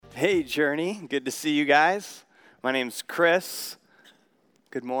Hey, Journey. Good to see you guys. My name's Chris.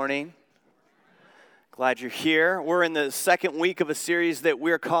 Good morning. Glad you're here. We're in the second week of a series that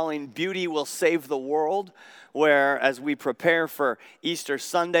we're calling Beauty Will Save the World, where as we prepare for Easter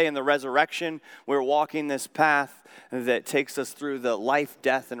Sunday and the resurrection, we're walking this path that takes us through the life,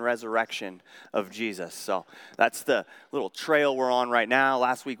 death, and resurrection of Jesus. So that's the little trail we're on right now.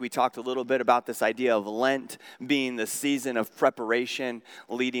 Last week we talked a little bit about this idea of Lent being the season of preparation,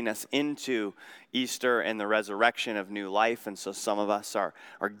 leading us into Easter and the resurrection of new life. And so some of us are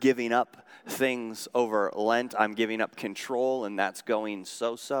giving up things over Lent. I'm giving up control, and that's going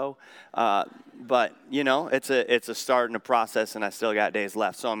so-so. But, you know, it's a start and a process, and I still got days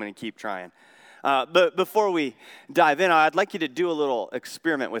left, so I'm going to keep trying. But before we dive in, I'd like you to do a little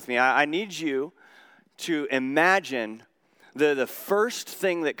experiment with me. I need you to imagine the first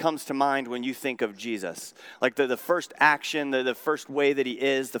thing that comes to mind when you think of Jesus. Like the first action, the first way that he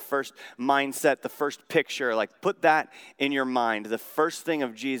is, the first mindset, the first picture. Like put that in your mind, the first thing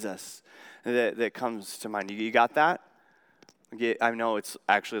of Jesus that comes to mind. You got that? I know it's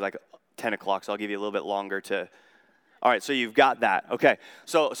actually like 10 o'clock, so I'll give you a little bit longer to... All right, so you've got that. Okay,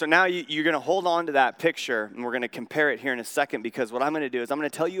 so now you're going to hold on to that picture, and we're going to compare it here in a second, because what I'm going to do is I'm going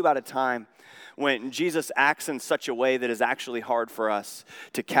to tell you about a time when Jesus acts in such a way that is actually hard for us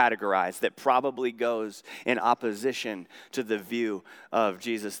to categorize, that probably goes in opposition to the view of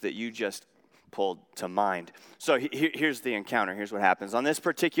Jesus that you just pulled to mind. So here's the encounter. Here's what happens. On this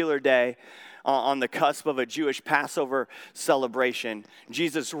particular day, on the cusp of a Jewish Passover celebration,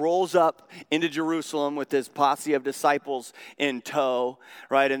 Jesus rolls up into Jerusalem with his posse of disciples in tow,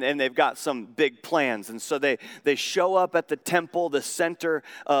 right? And they've got some big plans. And so they show up at the temple, the center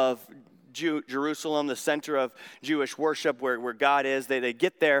of Jerusalem, the center of Jewish worship where God is. They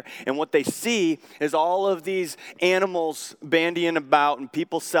get there, and what they see is all of these animals bandying about and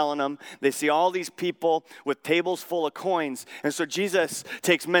people selling them. They see all these people with tables full of coins. And so Jesus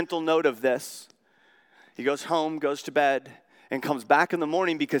takes mental note of this. He goes home, goes to bed, and comes back in the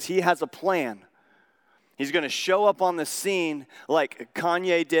morning because he has a plan. He's going to show up on the scene like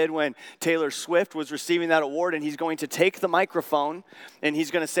Kanye did when Taylor Swift was receiving that award, and he's going to take the microphone, and he's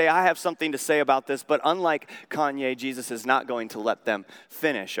going to say, I have something to say about this. But unlike Kanye, Jesus is not going to let them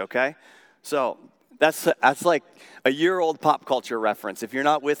finish, okay? So that's like a year-old pop culture reference. If you're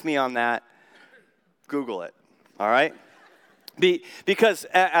not with me on that, Google it, all right? Because,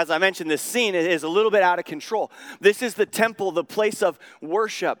 as I mentioned, this scene is a little bit out of control. This is the temple, the place of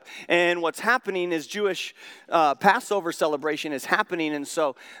worship. And what's happening is Jewish Passover celebration is happening. And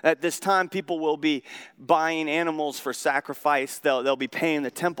so at this time, people will be buying animals for sacrifice. They'll be paying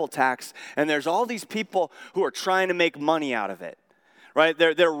the temple tax. And there's all these people who are trying to make money out of it. Right?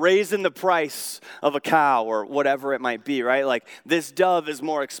 They're raising the price of a cow or whatever it might be, right? Like this dove is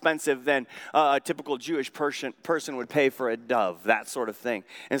more expensive than a typical Jewish person would pay for a dove, that sort of thing.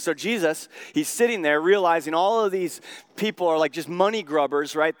 And so Jesus, he's sitting there realizing all of these people are like just money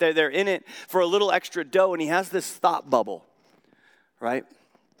grubbers, right? They're in it for a little extra dough, and he has this thought bubble, right?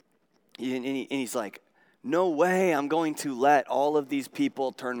 And he's like, no way I'm going to let all of these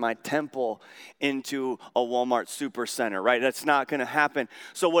people turn my temple into a Walmart supercenter, right? That's not going to happen.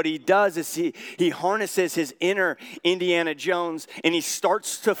 So what he does is he harnesses his inner Indiana Jones, and he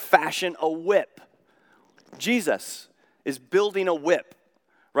starts to fashion a whip. Jesus is building a whip,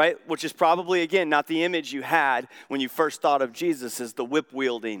 right? Which is probably, again, not the image you had when you first thought of Jesus as the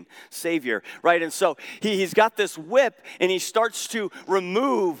whip-wielding Savior, right? And so he's got this whip, and he starts to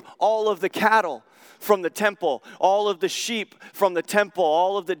remove all of the cattle from the temple, all of the sheep from the temple,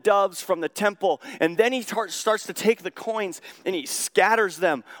 all of the doves from the temple. And then he starts to take the coins and he scatters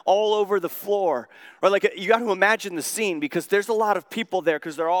them all over the floor. Or like, you got to imagine the scene, because there's a lot of people there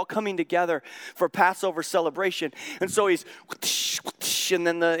because they're all coming together for Passover celebration. And so he's whoosh, whoosh, and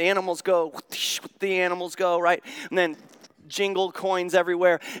then the animals go, right? And then jingled coins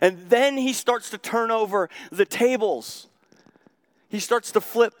everywhere. And then he starts to turn over the tables. He starts to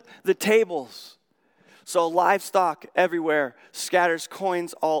flip the tables. So livestock everywhere, scatters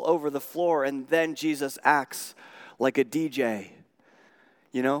coins all over the floor, and then Jesus acts like a DJ,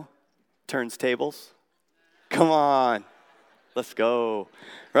 you know, turns tables. Come on, let's go,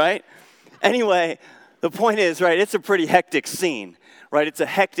 right? Anyway, the point is, right, it's a pretty hectic scene, right? It's a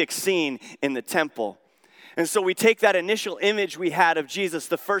hectic scene in the temple. And so we take that initial image we had of Jesus,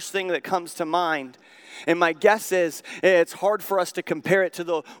 the first thing that comes to mind, and my guess is it's hard for us to compare it to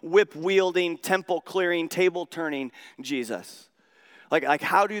the whip-wielding, temple-clearing, table-turning Jesus. Like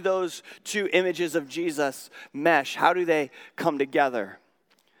how do those two images of Jesus mesh? How do they come together?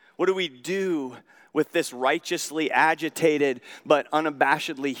 What do we do with this righteously agitated but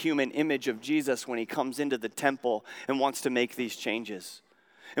unabashedly human image of Jesus when he comes into the temple and wants to make these changes.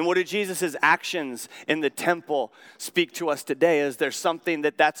 And what do Jesus' actions in the temple speak to us today? Is there something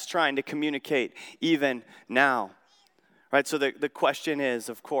that's trying to communicate even now? Right, so the question is,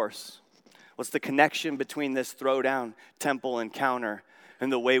 of course, what's the connection between this throwdown temple encounter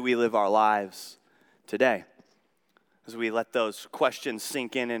and the way we live our lives today? As we let those questions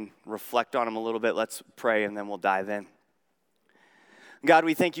sink in and reflect on them a little bit, let's pray and then we'll dive in. God,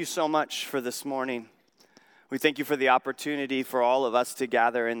 we thank you so much for this morning. We thank you for the opportunity for all of us to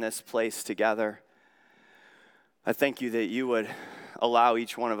gather in this place together. I thank you that you would allow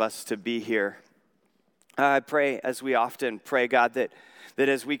each one of us to be here. I pray, as we often pray, God, that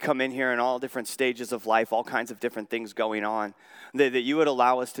as we come in here in all different stages of life, all kinds of different things going on, that you would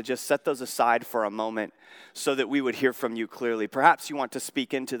allow us to just set those aside for a moment so that we would hear from you clearly. Perhaps you want to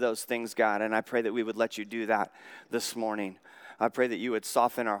speak into those things, God, and I pray that we would let you do that this morning. I pray that you would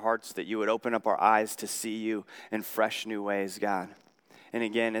soften our hearts, that you would open up our eyes to see you in fresh new ways, God. And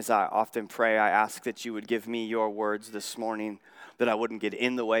again, as I often pray, I ask that you would give me your words this morning, that I wouldn't get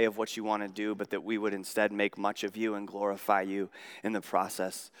in the way of what you want to do, but that we would instead make much of you and glorify you in the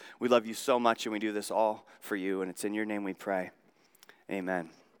process. We love you so much, and we do this all for you, and it's in your name we pray. Amen.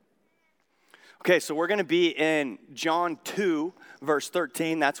 Okay, so we're going to be in John 2, verse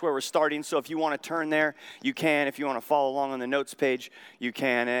 13. That's where we're starting. So if you want to turn there, you can. If you want to follow along on the notes page, you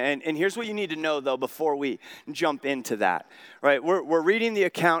can. And here's what you need to know, though, before we jump into that. Right? We're reading the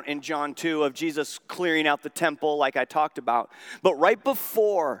account in John 2 of Jesus clearing out the temple like I talked about. But right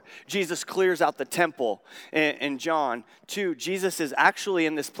before Jesus clears out the temple in John 2, Jesus is actually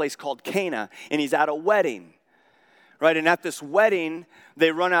in this place called Cana, and he's at a wedding. Right, and at this wedding, they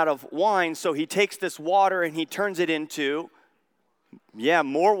run out of wine, so he takes this water and he turns it into,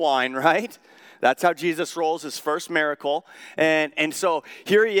 more wine, right? That's how Jesus rolls his first miracle. And so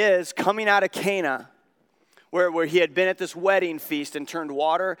here he is coming out of Cana, where he had been at this wedding feast and turned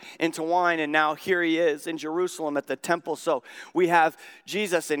water into wine, and now here he is in Jerusalem at the temple. So we have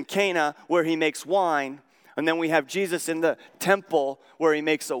Jesus in Cana where he makes wine, and then we have Jesus in the temple where he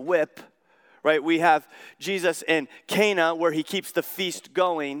makes a whip. Right, we have Jesus in Cana where he keeps the feast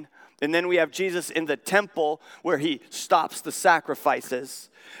going. And then we have Jesus in the temple where he stops the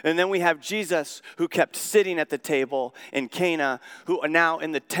sacrifices. And then we have Jesus who kept sitting at the table in Cana, who now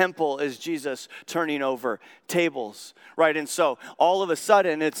in the temple is Jesus turning over tables. Right, and so all of a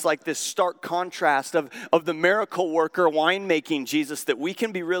sudden it's like this stark contrast of the miracle worker winemaking Jesus that we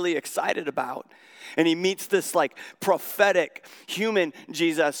can be really excited about. And he meets this like prophetic human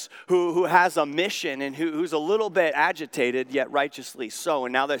Jesus who has a mission and who's a little bit agitated, yet righteously so.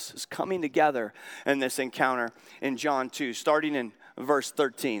 And now this is coming together in this encounter in John 2, starting in verse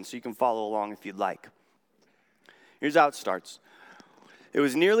 13. So you can follow along if you'd like. Here's how it starts. It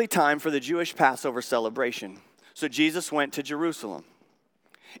was nearly time for the Jewish Passover celebration. So Jesus went to Jerusalem.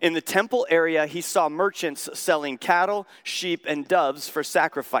 In the temple area, he saw merchants selling cattle, sheep, and doves for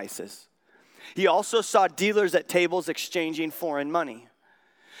sacrifices. He also saw dealers at tables exchanging foreign money.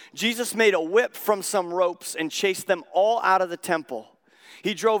 Jesus made a whip from some ropes and chased them all out of the temple.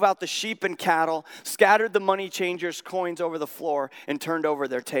 He drove out the sheep and cattle, scattered the money changers' coins over the floor, and turned over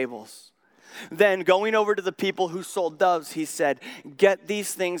their tables. Then, going over to the people who sold doves, he said, "Get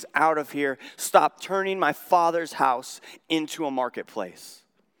these things out of here. Stop turning my Father's house into a marketplace."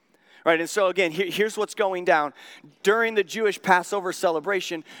 Right, and so again, here's what's going down. During the Jewish Passover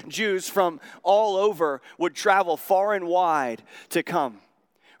celebration, Jews from all over would travel far and wide to come.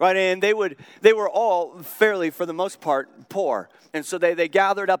 Right, and they were all fairly, for the most part, poor. And so they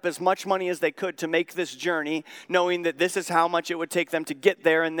gathered up as much money as they could to make this journey, knowing that this is how much it would take them to get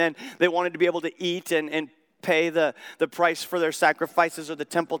there. And then they wanted to be able to eat and pay the price for their sacrifices or the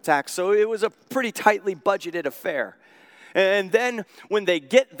temple tax. So it was a pretty tightly budgeted affair. And then when they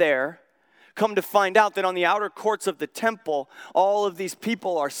get there, come to find out that on the outer courts of the temple, all of these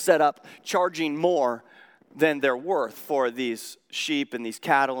people are set up charging more than they're worth for these sheep and these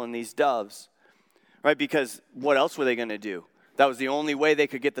cattle and these doves. Right? Because what else were they going to do? That was the only way they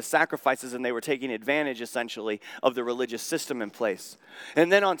could get the sacrifices, and they were taking advantage, essentially, of the religious system in place.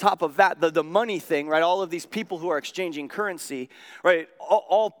 And then on top of that, the money thing, right, all of these people who are exchanging currency, right,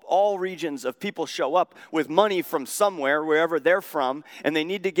 all regions of people show up with money from somewhere, wherever they're from, and they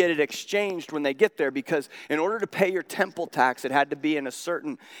need to get it exchanged when they get there, because in order to pay your temple tax, it had to be in a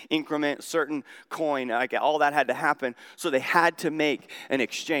certain increment, certain coin, like all that had to happen, so they had to make an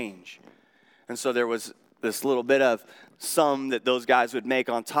exchange. And so there was this little bit of sum that those guys would make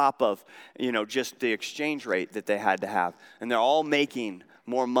on top of, just the exchange rate that they had to have. And they're all making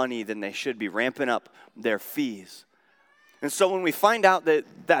more money than they should be, ramping up their fees. And so when we find out that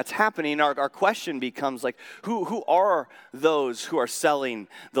that's happening, our question becomes like, who are those who are selling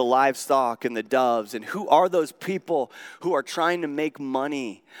the livestock and the doves? And who are those people who are trying to make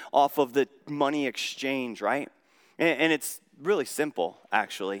money off of the money exchange, right? And it's really simple,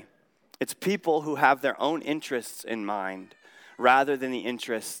 actually. It's people who have their own interests in mind rather than the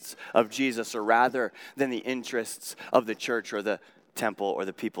interests of Jesus, or rather than the interests of the church or the temple or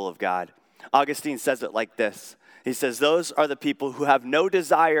the people of God. Augustine says it like this. He says, those are the people who have no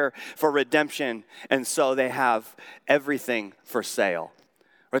desire for redemption, and so they have everything for sale.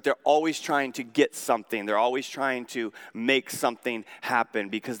 Right? They're always trying to get something. They're always trying to make something happen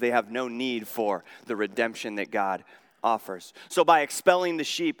because they have no need for the redemption that God offers. So by expelling the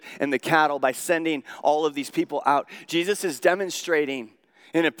sheep and the cattle, by sending all of these people out, Jesus is demonstrating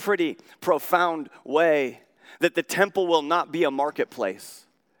in a pretty profound way that the temple will not be a marketplace.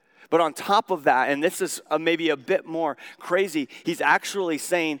 But on top of that, and this is maybe a bit more crazy, he's actually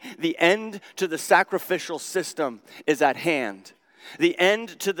saying the end to the sacrificial system is at hand. The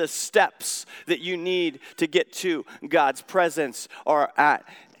end to the steps that you need to get to God's presence are at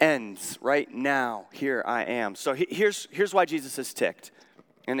ends right now. Here I am. So here's why Jesus is ticked,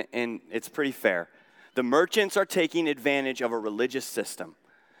 and it's pretty fair. The merchants are taking advantage of a religious system.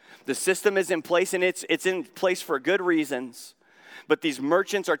 The system is in place, and it's in place for good reasons. But these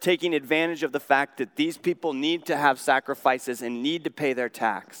merchants are taking advantage of the fact that these people need to have sacrifices and need to pay their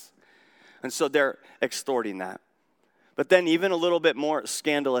tax. And so they're extorting that. But then even a little bit more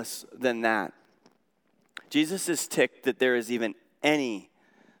scandalous than that, Jesus is ticked that there is even any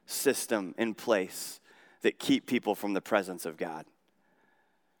system in place that keep people from the presence of God.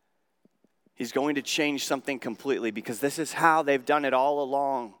 He's going to change something completely because this is how they've done it all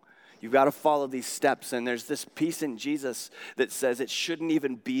along. You've got to follow these steps, and there's this peace in Jesus that says it shouldn't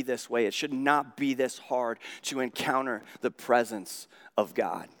even be this way. It should not be this hard to encounter the presence of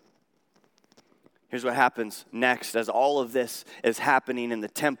God. Here's what happens next as all of this is happening in the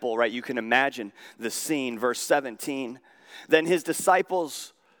temple, right? You can imagine the scene, verse 17. Then his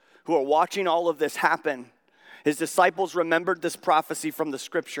disciples who are watching all of this happen, his disciples remembered this prophecy from the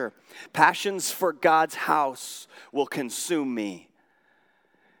scripture. Passions for God's house will consume me.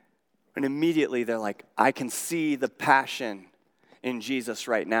 And immediately they're like, I can see the passion in Jesus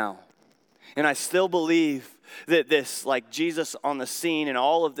right now. And I still believe that this, like Jesus on the scene and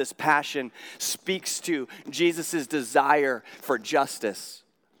all of this passion speaks to Jesus' desire for justice.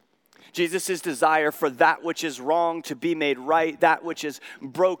 Jesus' desire for that which is wrong to be made right, that which is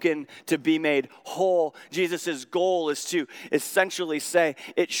broken to be made whole. Jesus' goal is to essentially say,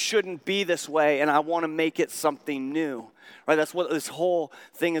 it shouldn't be this way, and I want to make it something new. Right? That's what this whole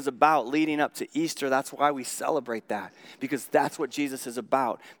thing is about leading up to Easter. That's why we celebrate that, because that's what Jesus is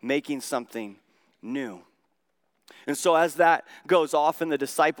about, making something new. And so as that goes off in the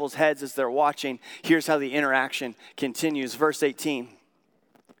disciples' heads as they're watching, here's how the interaction continues. Verse 18.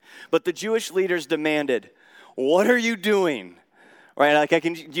 But the Jewish leaders demanded, what are you doing? Right? Like,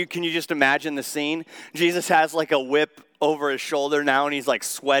 can you just imagine the scene? Jesus has like a whip over his shoulder now, and he's like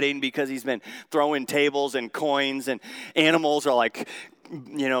sweating because he's been throwing tables and coins, and animals are like,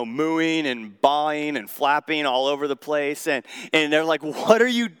 mooing and baaing and flapping all over the place. And they're like, what are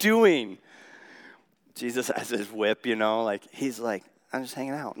you doing? Jesus has his whip, he's like, I'm just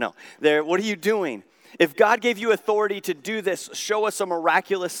hanging out. No, what are you doing? If God gave you authority to do this, show us a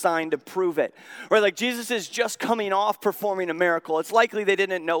miraculous sign to prove it. Or like Jesus is just coming off performing a miracle. It's likely they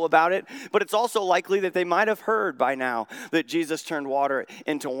didn't know about it, but it's also likely that they might have heard by now that Jesus turned water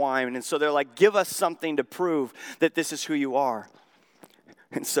into wine. And so they're like, give us something to prove that this is who you are.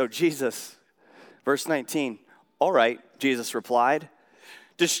 And so Jesus, verse 19, all right, Jesus replied,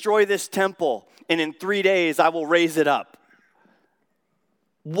 destroy this temple, and in 3 days I will raise it up.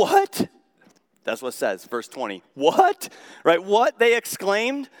 What? That's what it says, verse 20. What? Right? What? They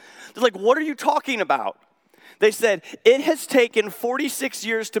exclaimed. They're like, what are you talking about? They said, it has taken 46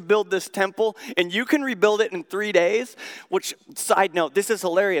 years to build this temple, and you can rebuild it in 3 days. Which, side note, this is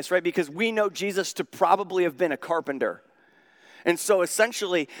hilarious, right? Because we know Jesus to probably have been a carpenter. And so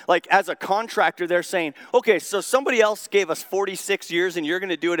essentially, like as a contractor, they're saying, okay, so somebody else gave us 46 years, and you're going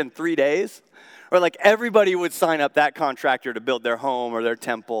to do it in 3 days? Or like everybody would sign up that contractor to build their home or their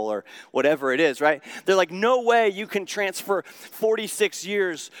temple or whatever it is, right? They're like, no way you can transfer 46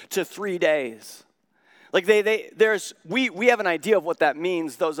 years to 3 days. Like we have an idea of what that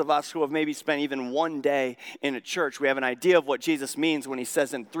means, those of us who have maybe spent even 1 day in a church. We have an idea of what Jesus means when he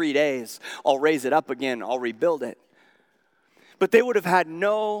says in 3 days, I'll raise it up again, I'll rebuild it. But they would have had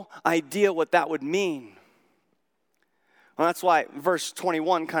no idea what that would mean. Well, that's why verse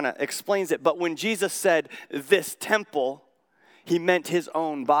 21 kind of explains it. But when Jesus said this temple, he meant his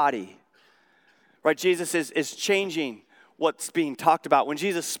own body. Right? Jesus is changing what's being talked about. When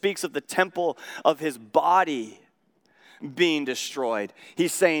Jesus speaks of the temple of his body being destroyed,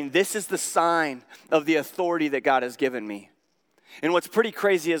 he's saying this is the sign of the authority that God has given me. And what's pretty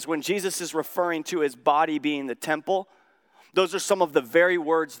crazy is when Jesus is referring to his body being the temple, those are some of the very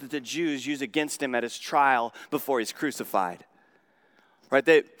words that the Jews use against him at his trial before he's crucified. Right?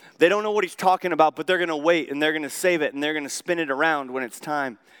 They don't know what he's talking about, but they're going to wait and they're going to save it and they're going to spin it around when it's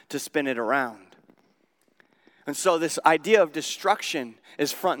time to spin it around. And so this idea of destruction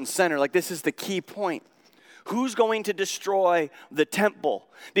is front and center. Like, this is the key point. Who's going to destroy the temple?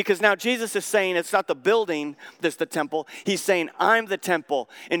 Because now Jesus is saying it's not the building that's the temple. He's saying, I'm the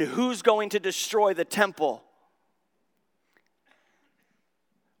temple. And who's going to destroy the temple?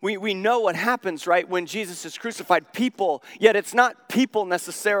 We know what happens, right, when Jesus is crucified. People, yet it's not people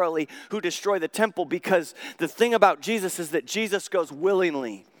necessarily who destroy the temple, because the thing about Jesus is that Jesus goes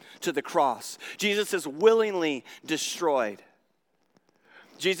willingly to the cross. Jesus is willingly destroyed.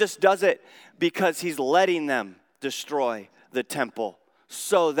 Jesus does it because he's letting them destroy the temple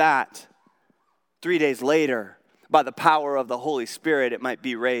so that 3 days later, by the power of the Holy Spirit, it might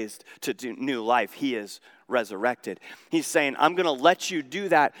be raised to new life. He is resurrected. He's saying, I'm going to let you do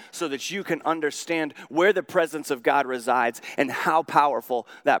that so that you can understand where the presence of God resides and how powerful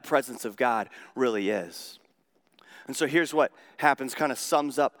that presence of God really is. And so here's what happens, kind of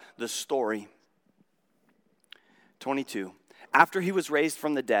sums up the story. 22. After he was raised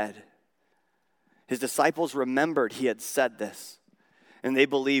from the dead, his disciples remembered he had said this, and they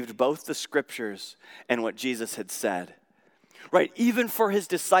believed both the scriptures and what Jesus had said. Right, even for his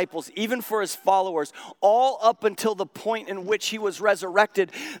disciples, even for his followers, all up until the point in which he was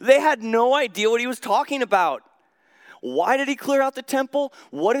resurrected, they had no idea what he was talking about. Why did he clear out the temple?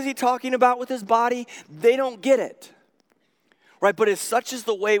 What is he talking about with his body? They don't get it. Right, but as such is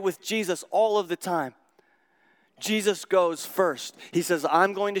the way with Jesus all of the time. Jesus goes first. He says,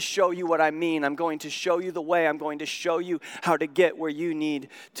 I'm going to show you what I mean. I'm going to show you the way. I'm going to show you how to get where you need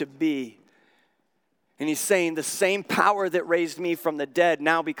to be. And he's saying the same power that raised me from the dead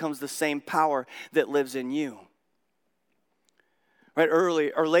now becomes the same power that lives in you. Right,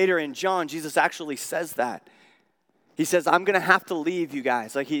 early or later in John, Jesus actually says that. He says, I'm going to have to leave you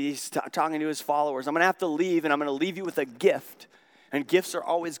guys. Like he's talking to his followers. I'm going to have to leave, and I'm going to leave you with a gift. And gifts are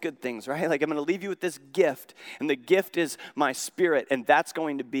always good things, right? Like, I'm going to leave you with this gift, and the gift is my spirit, and that's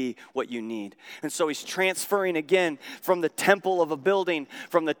going to be what you need. And so he's transferring again from the temple of a building,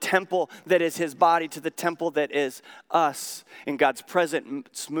 from the temple that is his body to the temple that is us. And God's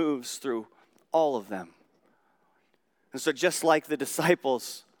presence moves through all of them. And so just like the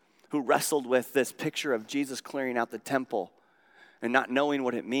disciples who wrestled with this picture of Jesus clearing out the temple and not knowing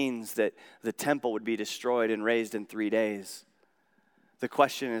what it means that the temple would be destroyed and raised in 3 days, the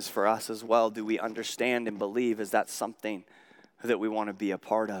question is for us as well, do we understand and believe? Is that something that we want to be a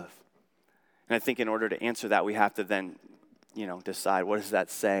part of? And I think in order to answer that, we have to then, decide, what does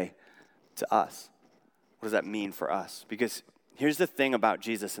that say to us? What does that mean for us? Because here's the thing about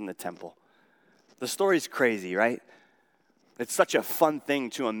Jesus in the temple. The story's crazy, right? It's such a fun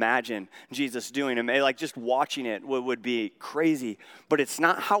thing to imagine Jesus doing. And like just watching it would be crazy. But it's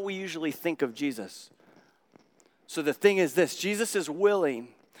not how we usually think of Jesus. So the thing is this, Jesus is willing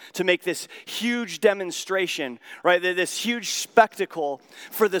to make this huge demonstration, right? This huge spectacle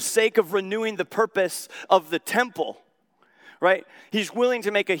for the sake of renewing the purpose of the temple, right? He's willing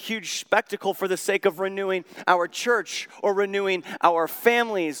to make a huge spectacle for the sake of renewing our church or renewing our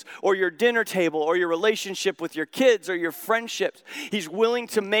families or your dinner table or your relationship with your kids or your friendships. He's willing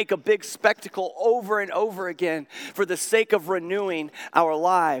to make a big spectacle over and over again for the sake of renewing our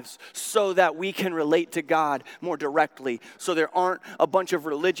lives so that we can relate to God more directly, so there aren't a bunch of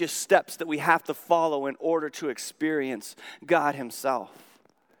religious steps that we have to follow in order to experience God himself.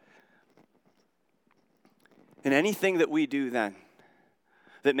 And anything that we do then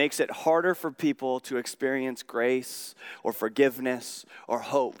that makes it harder for people to experience grace or forgiveness or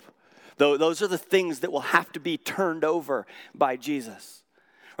hope, those are the things that will have to be turned over by Jesus.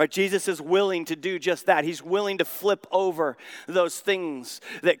 Right? Jesus is willing to do just that. He's willing to flip over those things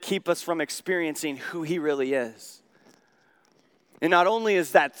that keep us from experiencing who he really is. And not only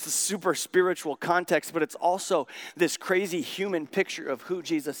is that super spiritual context, but it's also this crazy human picture of who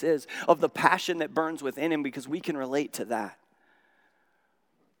Jesus is, of the passion that burns within him, because we can relate to that.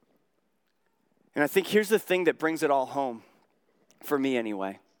 And I think here's the thing that brings it all home, for me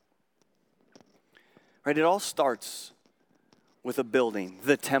anyway. Right? It all starts with a building,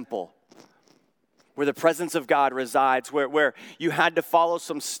 the temple, where the presence of God resides, where you had to follow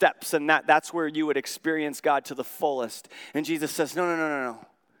some steps, and that's where you would experience God to the fullest. And Jesus says, no.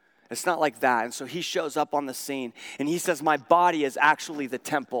 It's not like that. And so he shows up on the scene, and he says, my body is actually the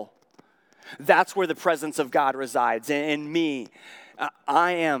temple. That's where the presence of God resides. In me,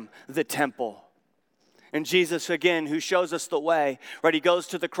 I am the temple. And Jesus, again, who shows us the way, right? He goes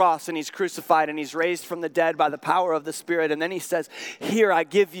to the cross and he's crucified and he's raised from the dead by the power of the Spirit. And then he says, here, I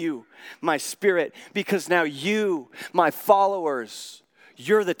give you my Spirit because now you, my followers,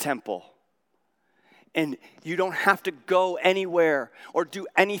 you're the temple. And you don't have to go anywhere or do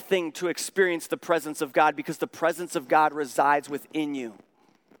anything to experience the presence of God because the presence of God resides within you.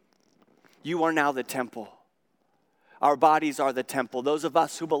 You are now the temple. Our bodies are the temple. Those of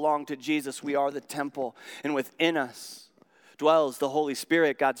us who belong to Jesus, we are the temple. And within us dwells the Holy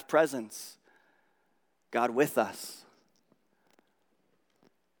Spirit, God's presence, God with us.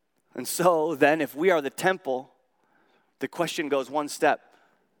 And so then, if we are the temple, the question goes one step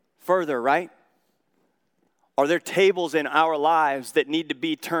further, right? Are there tables in our lives that need to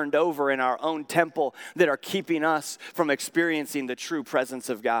be turned over in our own temple that are keeping us from experiencing the true presence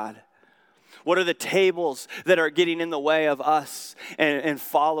of God? What are the tables that are getting in the way of us and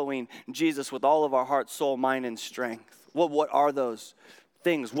following Jesus with all of our heart, soul, mind, and strength? What are those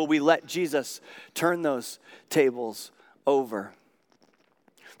things? Will we let Jesus turn those tables over?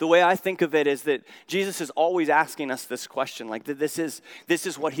 The way I think of it is that Jesus is always asking us this question. Like this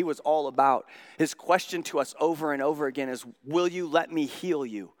is what he was all about. His question to us over and over again is, will you let me heal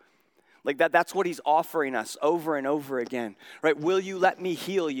you? Like that's what he's offering us over and over again, right? Will you let me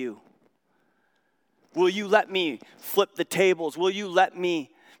heal you? Will you let me flip the tables? Will you let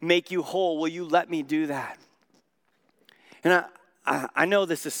me make you whole? Will you let me do that? And I know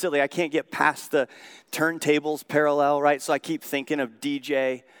this is silly. I can't get past the turntables parallel, right? So I keep thinking of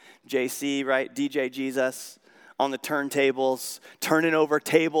DJ JC, right? DJ Jesus on the turntables, turning over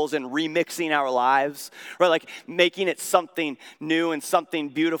tables and remixing our lives, right? Like making it something new and something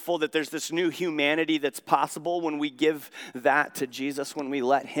beautiful, that there's this new humanity that's possible when we give that to Jesus, when we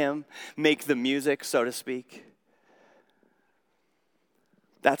let him make the music, so to speak.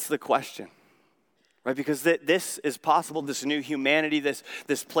 That's the question. Right, because this is possible, this new humanity,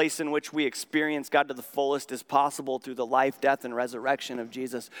 this place in which we experience God to the fullest is possible through the life, death, and resurrection of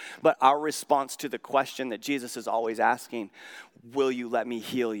Jesus. But our response to the question that Jesus is always asking, will you let me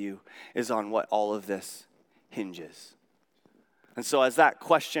heal you, is on what all of this hinges. And so as that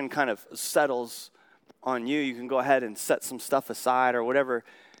question kind of settles on you, you can go ahead and set some stuff aside or whatever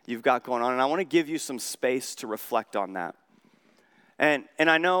you've got going on. And I want to give you some space to reflect on that. And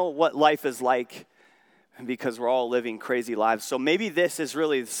I know what life is like, because we're all living crazy lives. So maybe this is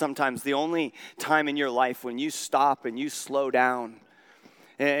really sometimes the only time in your life when you stop and you slow down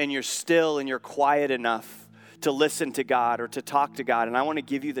and you're still and you're quiet enough to listen to God or to talk to God. And I want to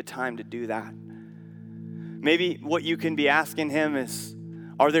give you the time to do that. Maybe what you can be asking him is,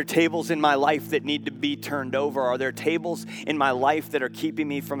 are there tables in my life that need to be turned over? Are there tables in my life that are keeping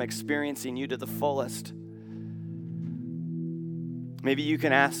me from experiencing you to the fullest? Maybe you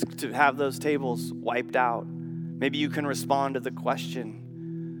can ask to have those tables wiped out. Maybe you can respond to the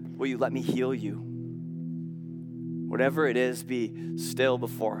question, will you let me heal you? Whatever it is, be still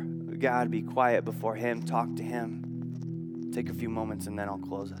before God, be quiet before him, talk to him. Take a few moments and then I'll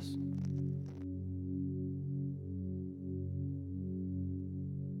close us.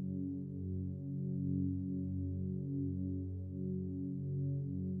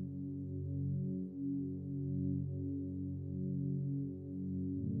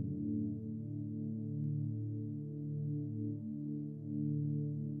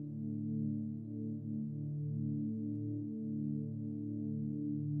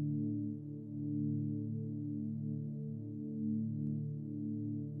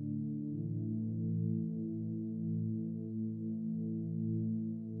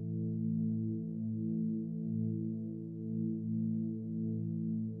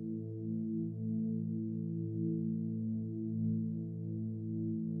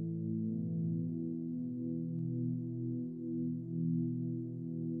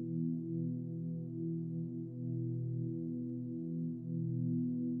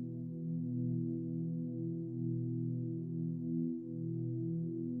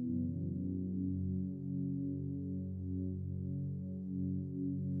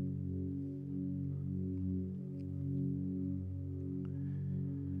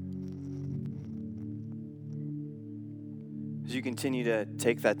 As you continue to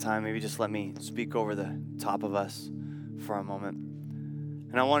take that time, maybe just let me speak over the top of us for a moment.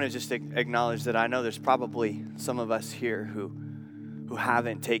 And I want to just acknowledge that I know there's probably some of us here who who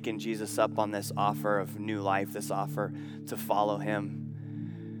haven't taken Jesus up on this offer of new life, this offer to follow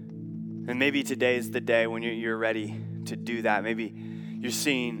him. And maybe today is the day when you're ready to do that. Maybe you're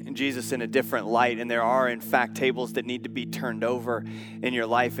seeing Jesus in a different light, and there are, in fact, tables that need to be turned over in your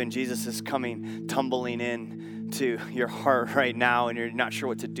life, and Jesus is coming tumbling in to your heart right now, and you're not sure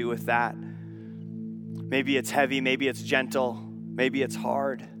what to do with that. Maybe it's heavy, maybe it's gentle, maybe it's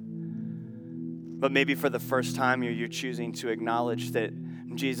hard. But maybe for the first time, you're choosing to acknowledge that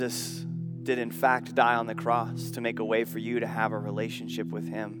Jesus did, in fact, die on the cross to make a way for you to have a relationship with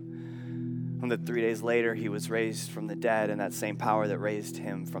him. And that 3 days later, he was raised from the dead, and that same power that raised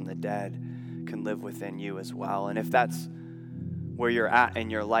him from the dead can live within you as well. And if that's where you're at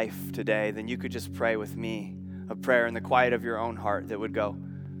in your life today, then you could just pray with me a prayer in the quiet of your own heart that would go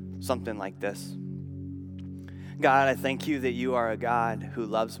something like this. God, I thank you that you are a God who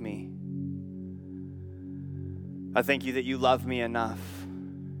loves me. I thank you that you love me enough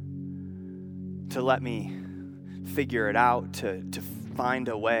to let me figure it out, to find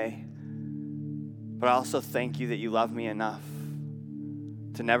a way. But I also thank you that you love me enough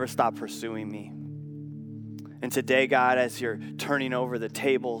to never stop pursuing me. And today, God, as you're turning over the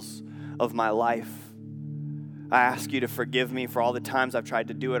tables of my life, I ask you to forgive me for all the times I've tried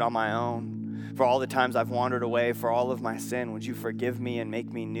to do it on my own, for all the times I've wandered away, for all of my sin. Would you forgive me and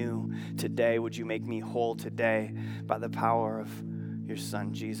make me new today? Would you make me whole today by the power of your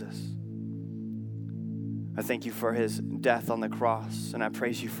Son, Jesus? I thank you for his death on the cross, and I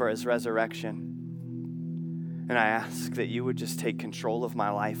praise you for his resurrection. And I ask that you would just take control of my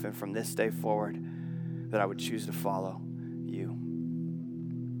life, and from this day forward, that I would choose to follow you.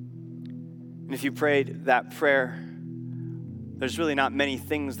 And if you prayed that prayer, there's really not many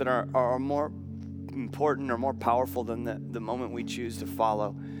things that are more important or more powerful than the moment we choose to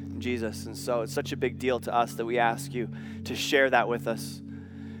follow Jesus. And so it's such a big deal to us that we ask you to share that with us,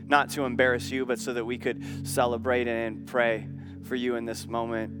 not to embarrass you, but so that we could celebrate and pray for you in this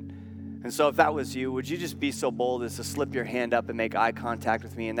moment. And so if that was you, would you just be so bold as to slip your hand up and make eye contact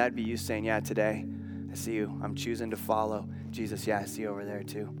with me? And that'd be you saying, yeah, today I see you. I'm choosing to follow Jesus. Yeah, I see you over there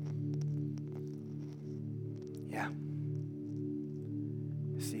too. Yeah.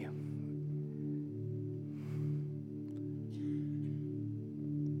 I see you.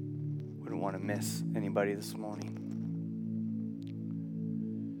 Wouldn't want to miss anybody this morning.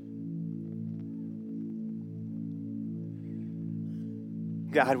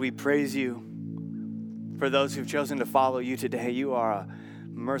 God, we praise you for those who've chosen to follow you today. You are a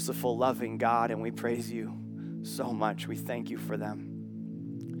merciful, loving God, and we praise you so much. We thank you for them.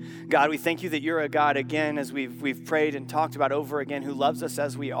 God, we thank you that you're a God, again, as we've prayed and talked about over again, who loves us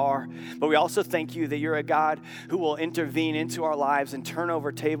as we are. But we also thank you that you're a God who will intervene into our lives and turn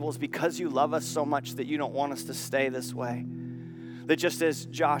over tables because you love us so much that you don't want us to stay this way. That just as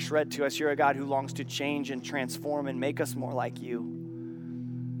Josh read to us, you're a God who longs to change and transform and make us more like you.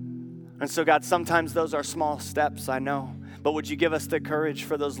 And so, God, sometimes those are small steps, I know. But would you give us the courage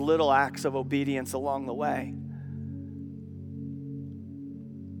for those little acts of obedience along the way?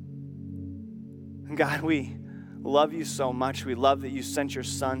 And God, we love you so much. We love that you sent your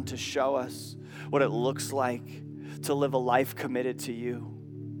Son to show us what it looks like to live a life committed to you.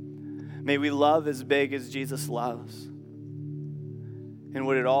 May we love as big as Jesus loves. And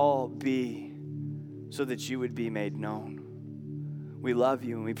would it all be so that you would be made known? We love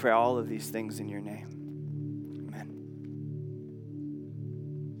you, and we pray all of these things in your name.